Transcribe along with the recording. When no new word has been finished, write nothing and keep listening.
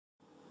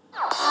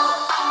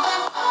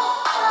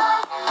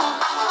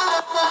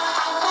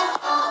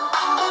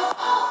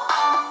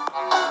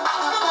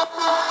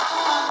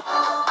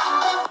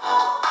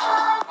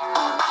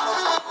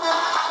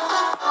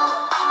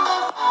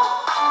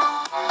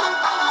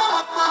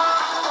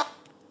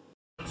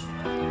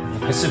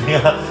个视频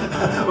啊？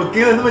我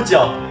盯了那么久。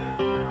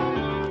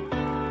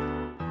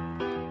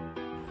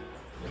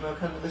有没有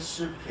看那个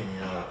视频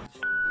啊？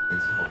演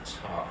技好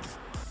差。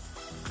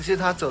可是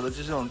他走的就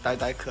是这种呆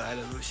呆可爱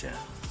的路线。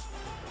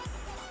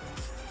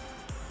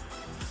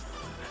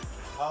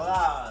好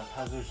啦，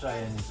他最帅，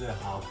演技最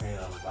好，可以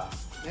了吧？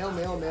没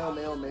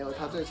有，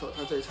他最丑，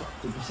他最丑。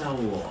就不像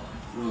我，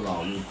又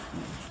老又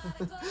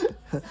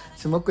苦。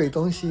什么鬼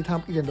东西？他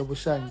一点都不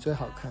帅，你最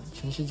好看，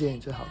全世界你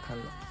最好看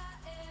了。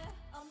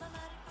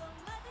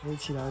可以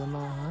起来了吗？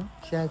啊，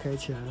现在可以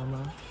起来了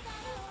吗？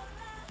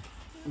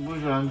我不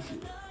想起，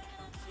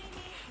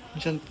你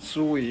像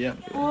猪一样。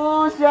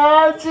不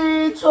想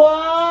起床。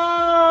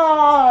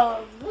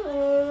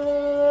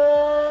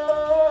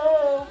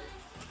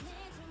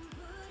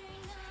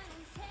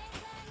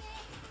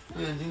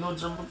眼睛都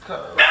睁不开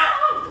了。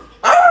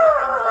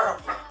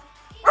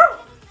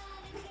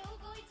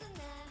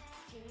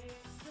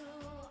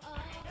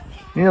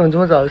你怎么这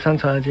么早就上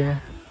床了？今天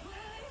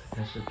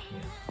看视频，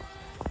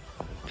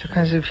去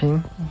看视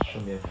频，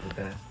顺便孵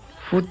蛋。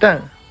孵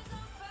蛋，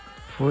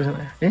孵什么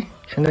呀？诶，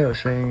现在有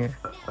声音耶，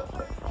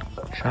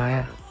啥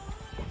呀？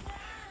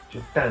就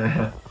蛋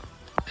啊。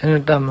真的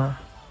蛋吗？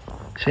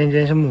所以你今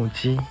天是母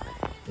鸡。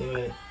因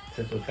为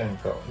在做蛋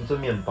糕，你做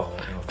面包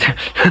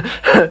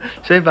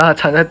所以把它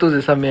藏在肚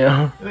子上面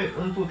哦。因为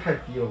温度太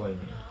低了外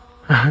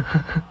面。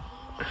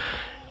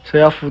所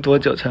以要孵多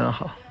久才能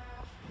好？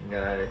应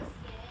该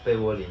被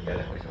窝里应该2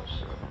个小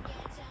时吧。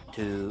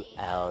2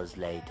 hours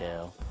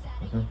later，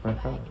 好像发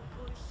烫了。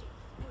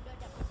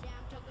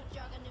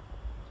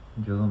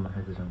你觉得我们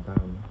孩子长大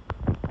了吗？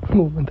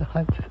我们的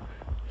孩子。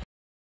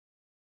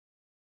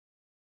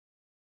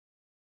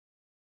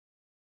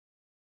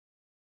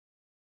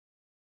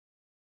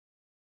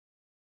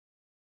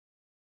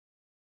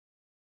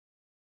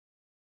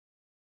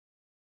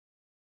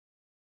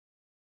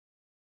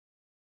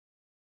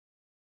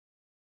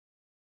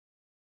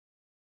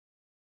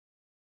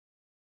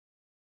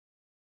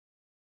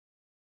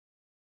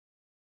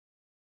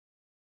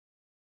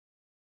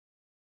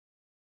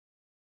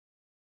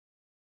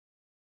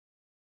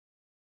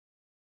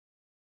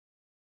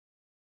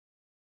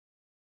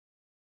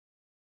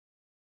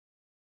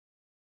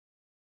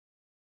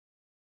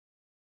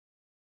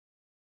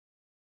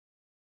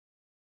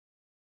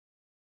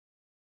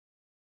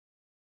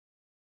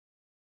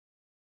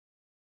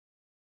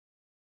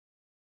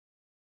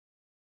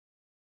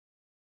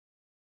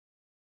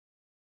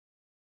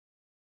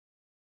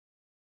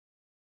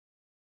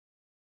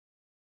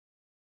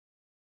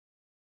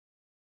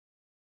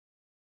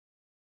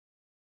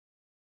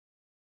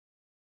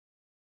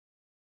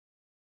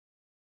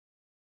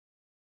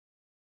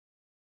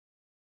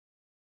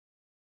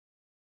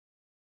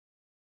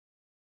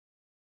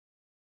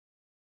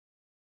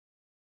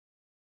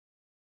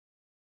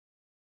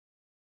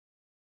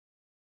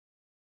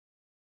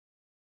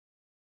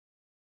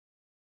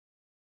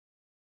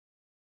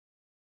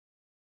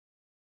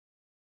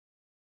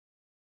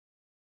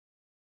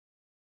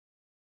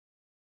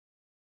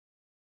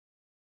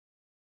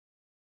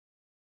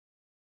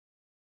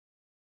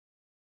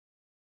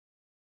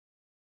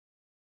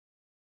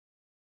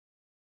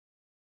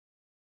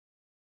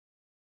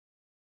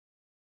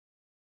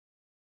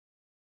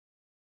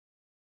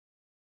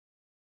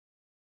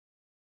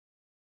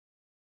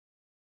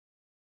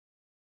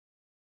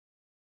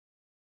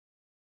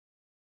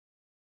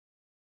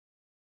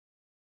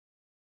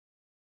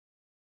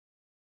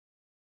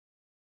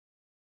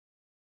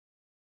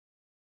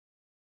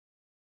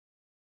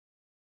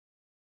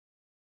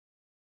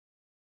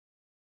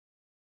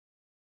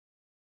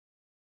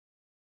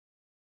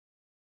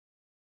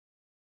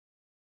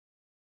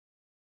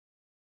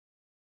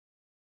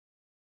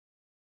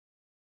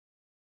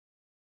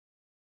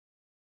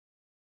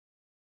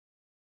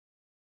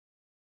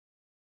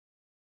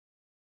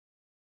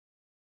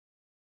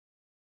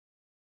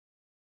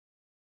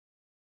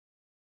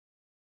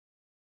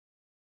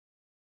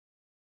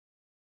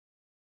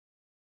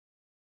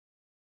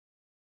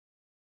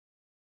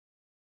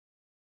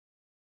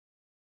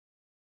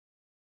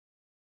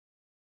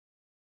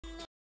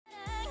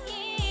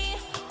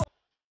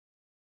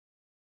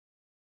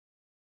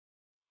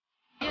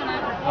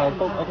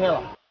都 OK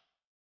了。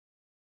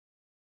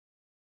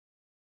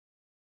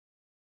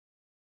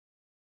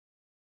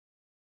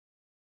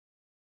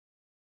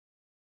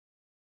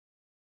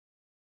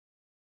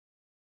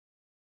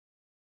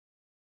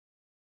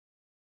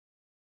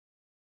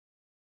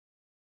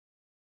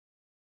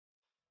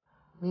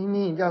咪咪，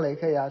你掉了一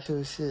颗牙是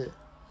不是？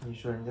你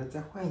说人家在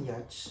换牙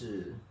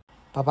齿，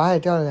爸爸也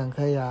掉了2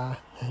颗牙。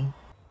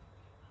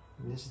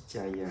那是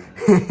假牙。